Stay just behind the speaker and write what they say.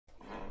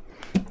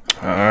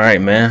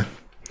Alright, man.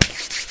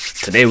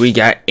 Today we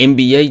got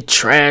NBA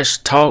trash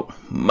talk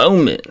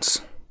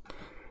moments.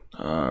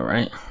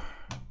 Alright.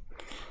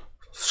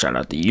 Shout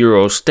out the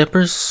Euro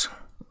Steppers.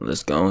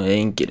 Let's go ahead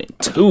and get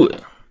into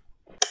it.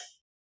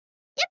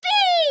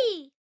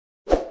 Yippee!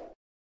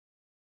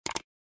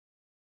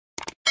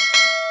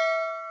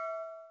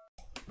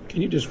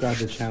 Can you describe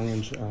the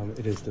challenge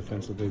it is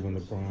defensively when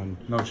LeBron...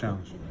 No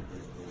challenge.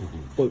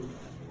 Well,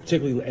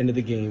 particularly the end of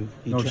the game.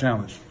 No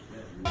challenge.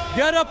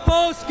 Get a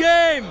post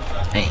game.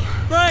 Hey,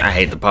 I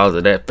hate to pause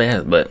it that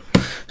fast, but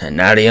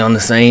now they on the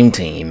same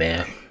team,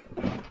 man.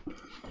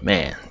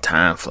 Man,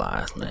 time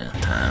flies, man.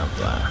 Time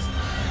flies.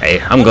 Hey,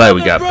 I'm glad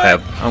we got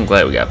Pat. I'm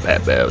glad we got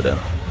Pat Bev though.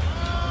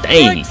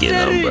 Dang, he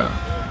getting up,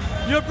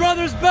 bro. Your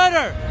brother's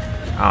better.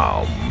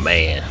 Oh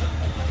man.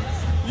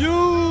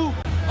 You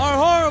are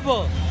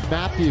horrible.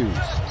 Matthews.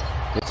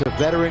 It's a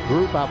veteran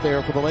group out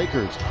there for the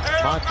Lakers.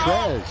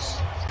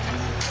 Montrez.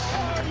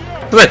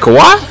 Was that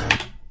Kawhi?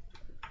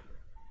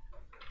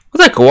 Was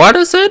that Kawhi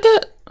that said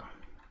that?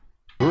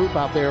 Group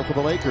out there for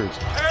the Lakers.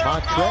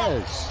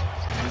 Montrez.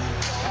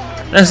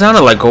 That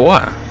sounded like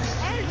Kawhi.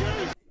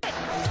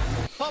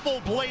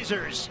 Bubble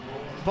Blazers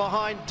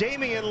behind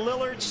Damian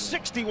Lillard,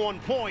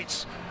 61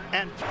 points.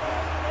 And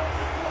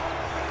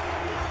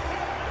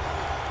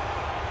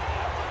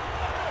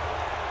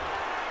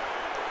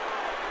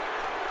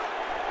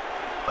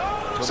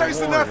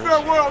Chasing that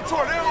farewell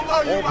tour. They don't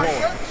love you like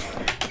that.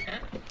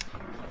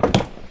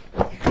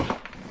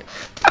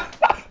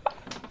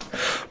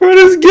 Bro,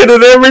 let's get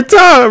it every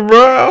time,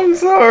 bro. I'm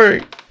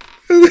sorry.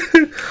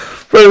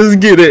 Bro, let's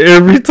get it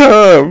every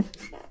time.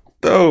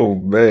 Oh,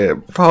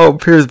 man. Paul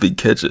Pierce be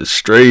catching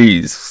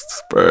strays,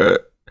 bro.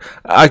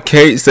 I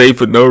can't say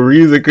for no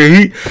reason,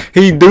 because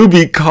he do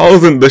be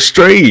causing the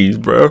strays,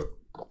 bro.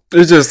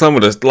 It's just some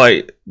of the,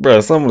 like,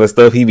 bro, some of the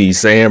stuff he be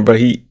saying, bro,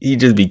 he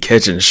just be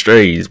catching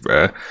strays,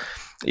 bro.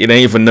 It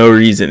ain't for no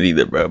reason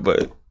either, bro,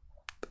 but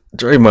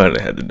Draymond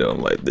had to do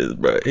him like this,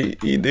 bro.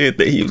 He did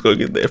think he was gonna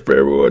get that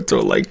farewell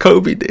tour like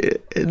Kobe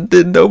did, and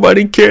then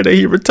nobody cared that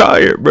he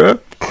retired, bro.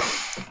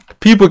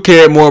 People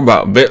cared more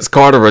about Vince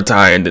Carter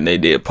retiring than they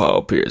did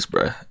Paul Pierce,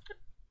 bro.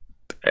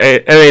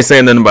 I ain't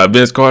saying nothing about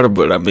Vince Carter,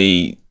 but I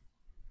mean,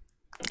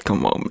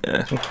 come on,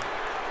 man.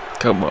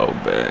 Come on,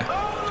 man.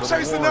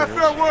 Chasing that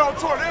farewell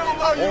tour. They don't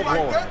love you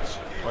like that.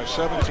 By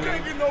 17,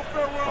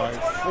 by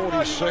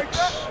 46,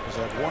 is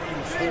at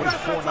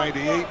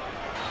 144.98.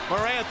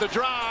 Morant, the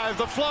drive,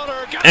 the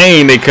floater.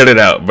 Ain't they cut it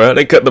out, bro?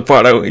 They cut the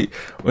part out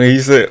when he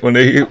said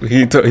he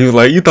was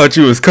like, "You thought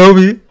you was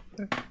Kobe?"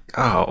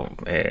 Oh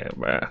man,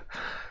 bro.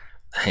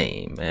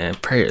 Hey man,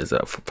 prayers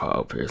up for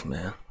Paul Pierce,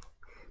 man.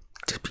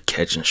 Just be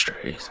catching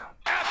strays.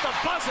 At the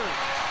buzzer.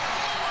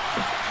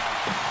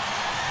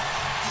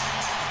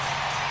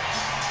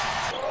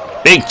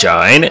 Big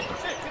jaw, ain't it?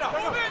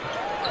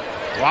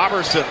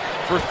 Robertson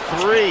for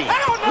three.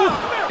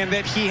 And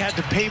that he had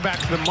to pay back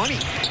the money.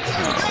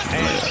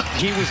 And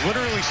he was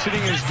literally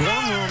sitting in his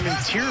dorm room in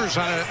tears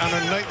on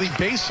a nightly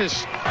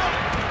basis.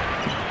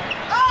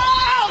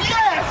 Oh,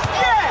 yes!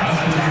 Yes!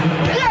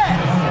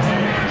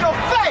 Yes! Your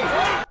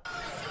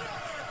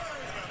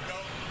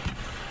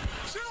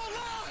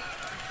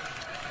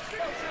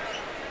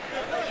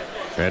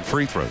face! And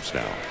free throws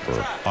now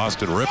for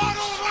Austin Rivers.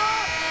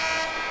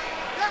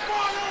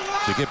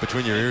 To get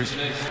between your ears.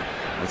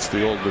 That's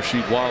the old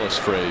Rasheed Wallace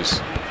phrase.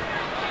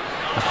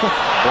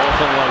 Ball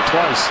fell like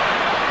twice.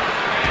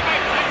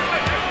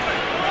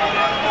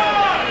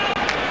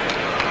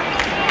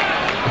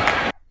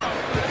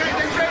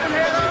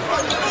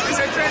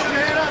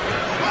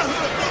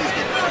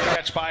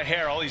 Catch by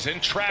Harrell. He's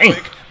in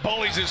traffic.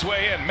 Bullies his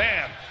way in.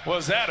 Man,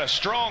 was that a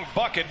strong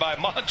bucket by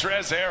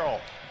Montrezl Harrell.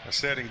 I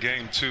said in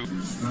game 2.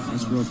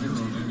 Westbrook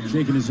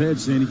shaking his head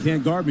saying he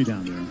can't guard me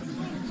down there.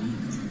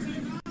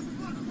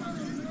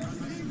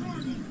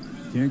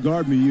 Can't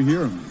guard me, you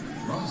hear him.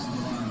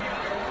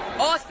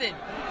 Austin,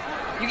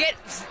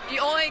 you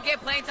only get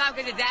playing time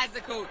because your dad's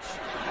the coach.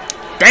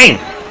 Dang!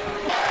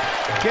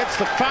 Gets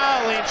the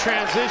foul in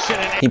transition.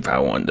 And He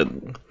probably wanted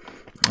to.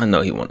 I know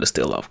he wanted to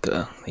steal off,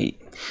 cause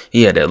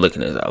he had that look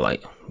in his eye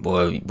like,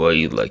 boy,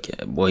 you lucky,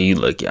 boy, you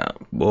lucky,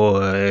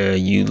 boy,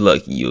 you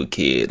lucky you a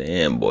kid,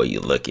 and boy,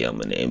 you lucky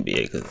I'm in the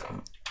NBA, cause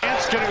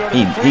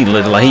he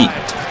looked like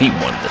he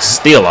wanted to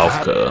steal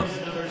off, cuz.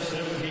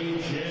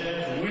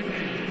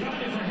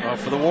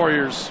 For the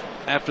Warriors,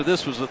 after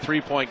this was a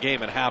three-point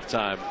game at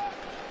halftime,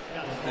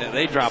 and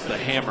they dropped the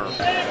hammer.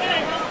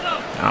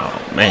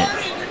 Oh man.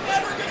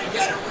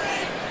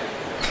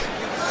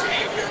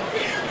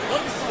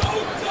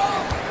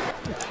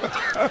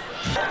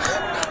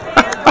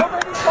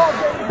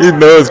 You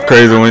know it's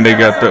crazy when they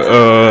got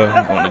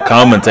when the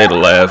commentator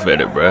laugh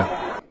at it, bro.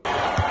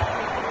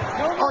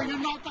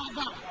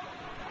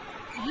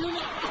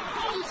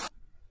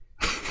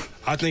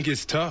 I think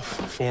it's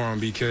tough for him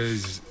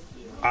because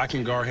I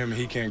can guard him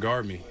and he can't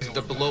guard me.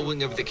 The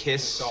blowing of the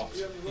kiss.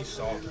 He's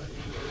soft.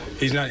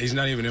 He's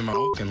not even in my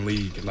fucking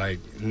league. Like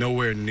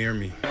nowhere near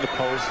me. In the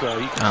post, he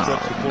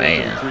oh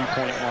man.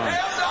 Three-point line.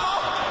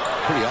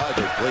 pretty odd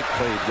that Blake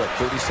played, what,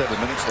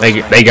 37 minutes?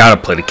 They gotta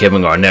play the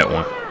Kevin Garnett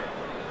one.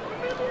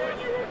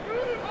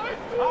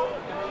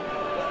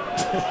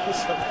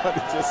 Somebody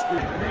just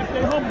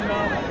stay humble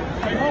now.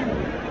 Stay humble.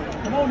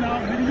 Come on now.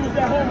 Nigga, you was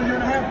that humble a year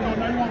and a half ago.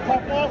 Now you want to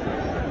pop off?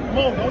 Come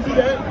on, don't do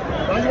that.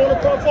 Now you want to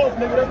pop off,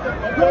 nigga.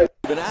 That's okay.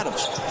 Even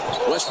Adams.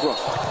 Westbrook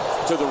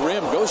to the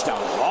rim, goes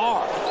down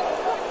hard.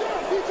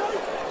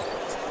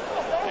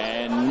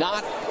 And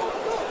not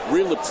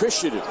real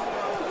appreciative.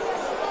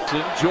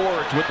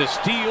 George with the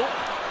steal.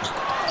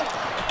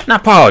 Now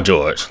Paul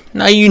George.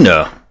 Now you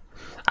know.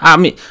 I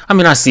mean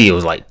I see it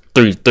was like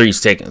 3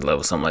 seconds left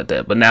or something like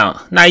that. But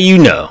now you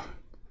know.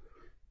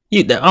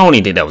 I don't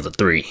even think that was a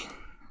 3.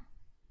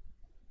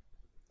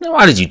 Now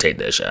why did you take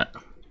that shot?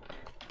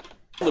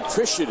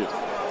 Appreciative.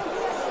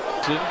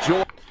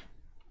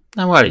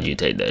 Now why did you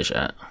take that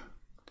shot?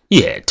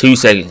 You had 2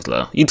 seconds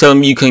left. You telling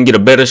me you couldn't get a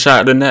better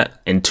shot than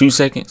that in 2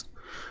 seconds?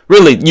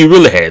 Really, you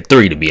really had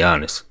 3 to be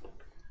honest.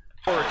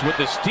 George with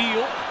the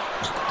steal.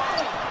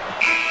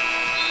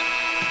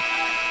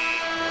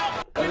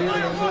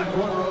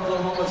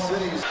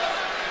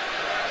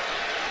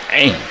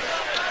 Dang.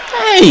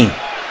 Dang.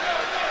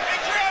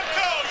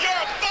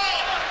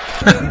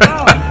 Take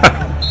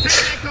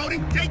that, Cody.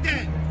 Take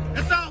that.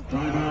 That's all.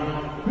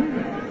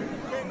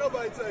 Ain't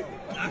nobody take it.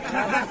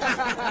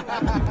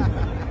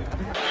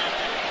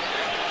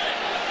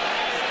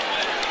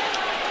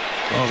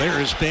 Oh,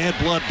 there is bad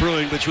blood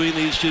brewing between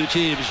these two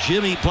teams.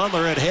 Jimmy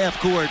Butler at half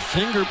court,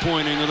 finger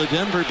pointing to the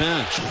Denver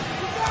bench.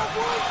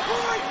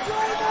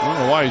 I don't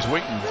know why he's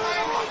waiting.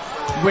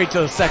 Wait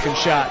till the second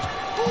shot.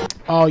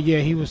 Oh yeah,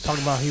 he was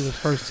talking about he was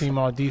first team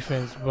all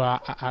defense,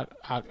 but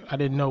I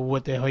didn't know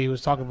what the hell he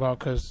was talking about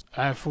because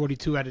I had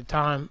 42 at the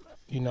time.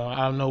 You know,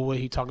 I don't know what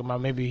he talking about.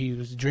 Maybe he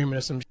was dreaming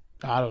of some shit.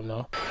 I don't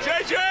know.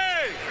 JJ,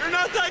 you're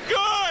not that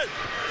good.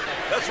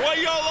 That's why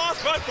y'all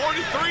lost by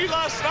 43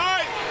 last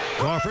night.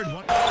 Crawford.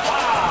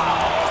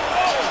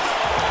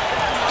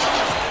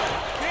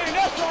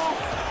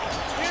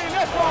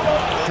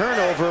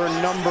 Turnover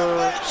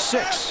number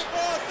 6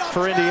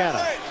 for Indiana.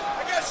 I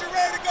guess you're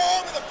ready to go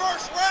home in the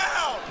first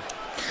round.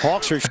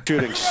 Hawks are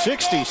shooting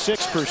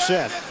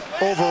 66%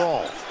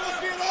 overall. You're supposed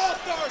to be an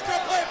all-star.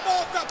 Stop playing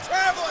ball. Stop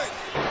traveling.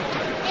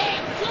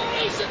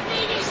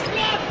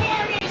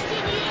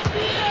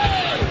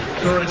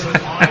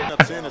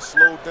 Lineups in and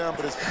slowed down,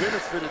 but it's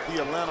benefited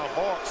the Atlanta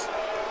Hawks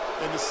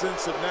in the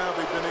sense of now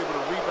they've been able to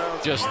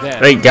rebound. Just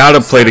that. They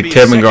gotta play the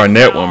Kevin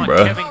Garnett one,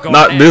 bro.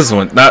 Not this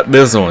one. Not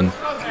this one.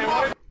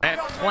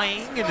 And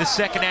playing in the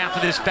second half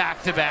of this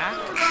back-to-back.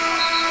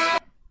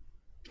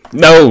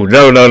 No. We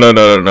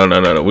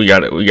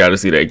gotta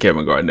see that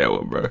Kevin Garnett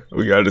one, bro.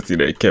 We gotta see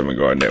that Kevin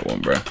Garnett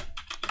one, bro.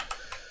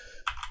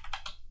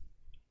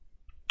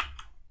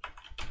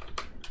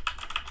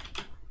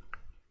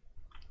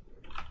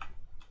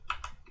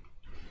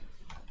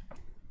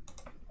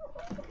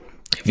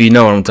 If you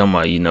know what I'm talking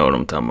about, you know what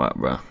I'm talking about,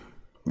 bro.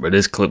 But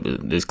this clip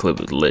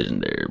is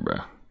legendary, bro.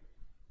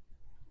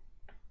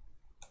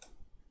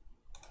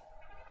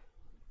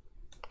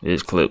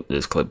 This clip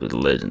is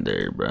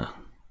legendary, bro.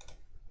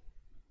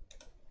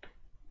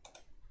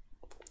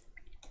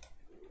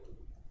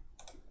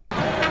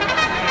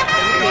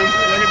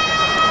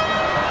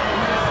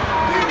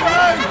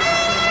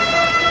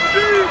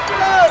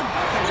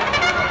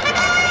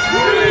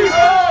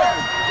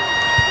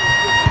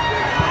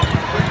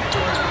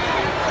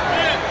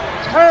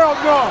 Hell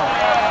no!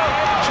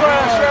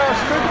 Trash ass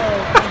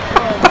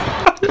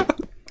nigga.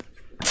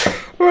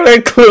 Bro,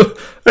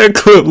 that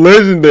clip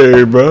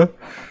legendary, bro.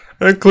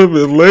 That clip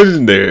is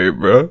legendary,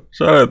 bro.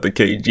 Shout out to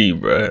KG,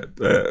 bro.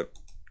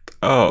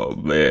 Oh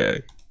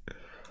man.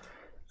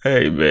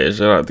 Hey man,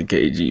 shout out to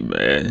KG,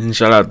 man. And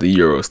shout out to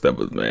Euro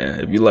Steppers, man.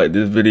 If you like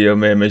this video,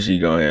 man, make sure you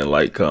go ahead and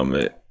like,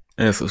 comment,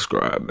 and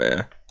subscribe,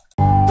 man.